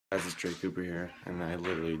Guys, it's Drake Cooper here, and I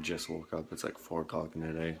literally just woke up. It's like 4 o'clock in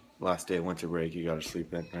the day. Last day of winter break, you gotta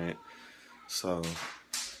sleep in, right? So,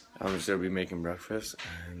 I'm just gonna be making breakfast,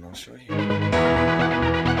 and I'll show you. It's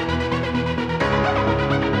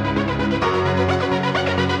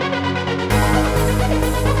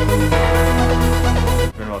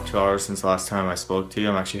been about 2 hours since the last time I spoke to you.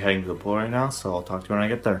 I'm actually heading to the pool right now, so I'll talk to you when I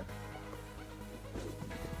get there.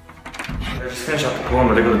 I just finished up the pool. I'm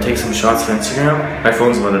gonna go take some shots for Instagram. My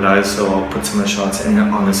phone's about to die, so I'll put some of the shots in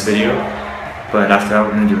on this video. But after that,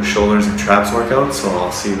 we're gonna do a shoulders and traps workout, so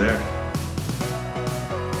I'll see you there.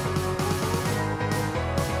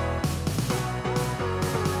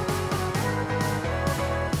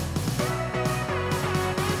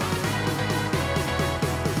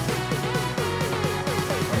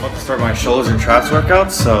 I'm about to start my shoulders and traps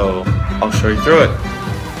workout, so I'll show you through it.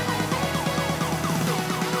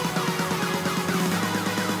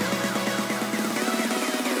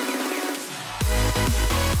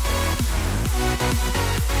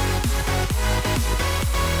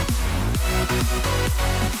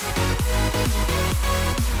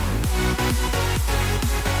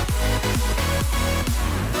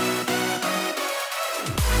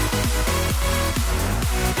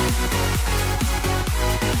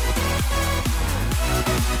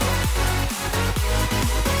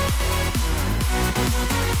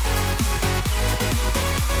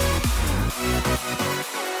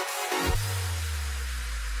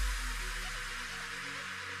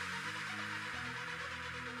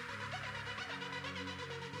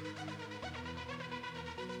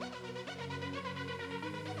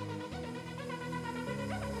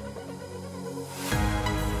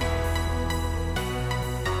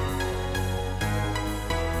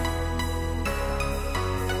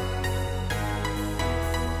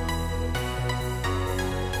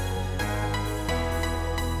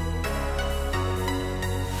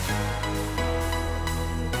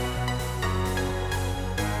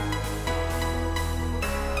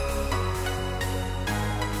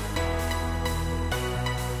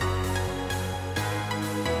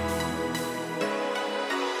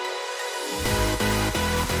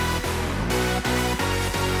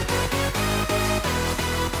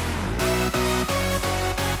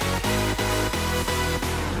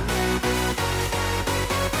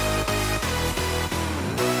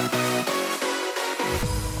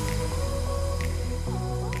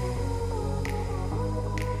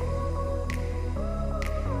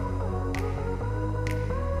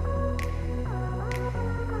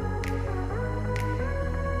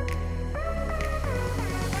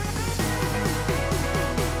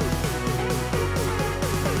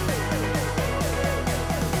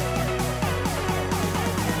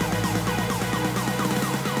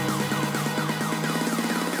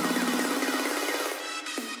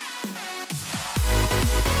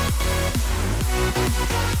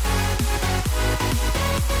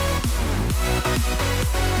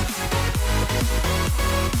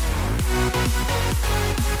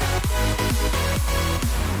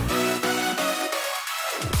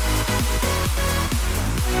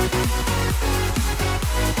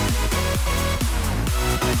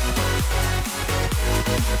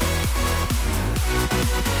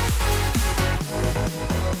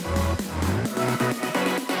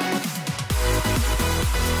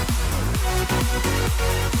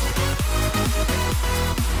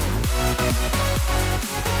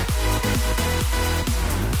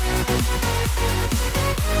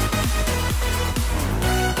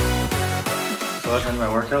 So that's the end of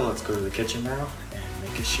my workout. Let's go to the kitchen now and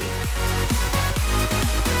make a shake.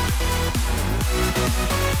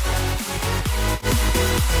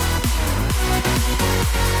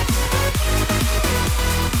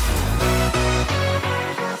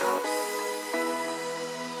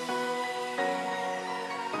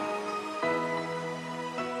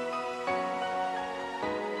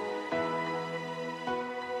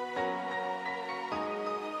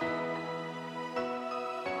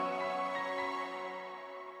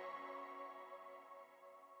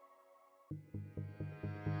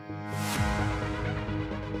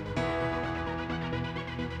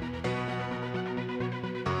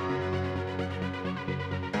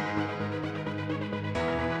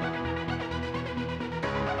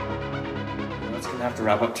 That's gonna have to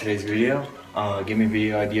wrap up today's video. Give me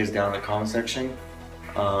video ideas down in the comment section.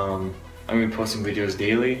 I'm gonna be posting videos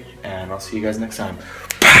daily, and I'll see you guys next time.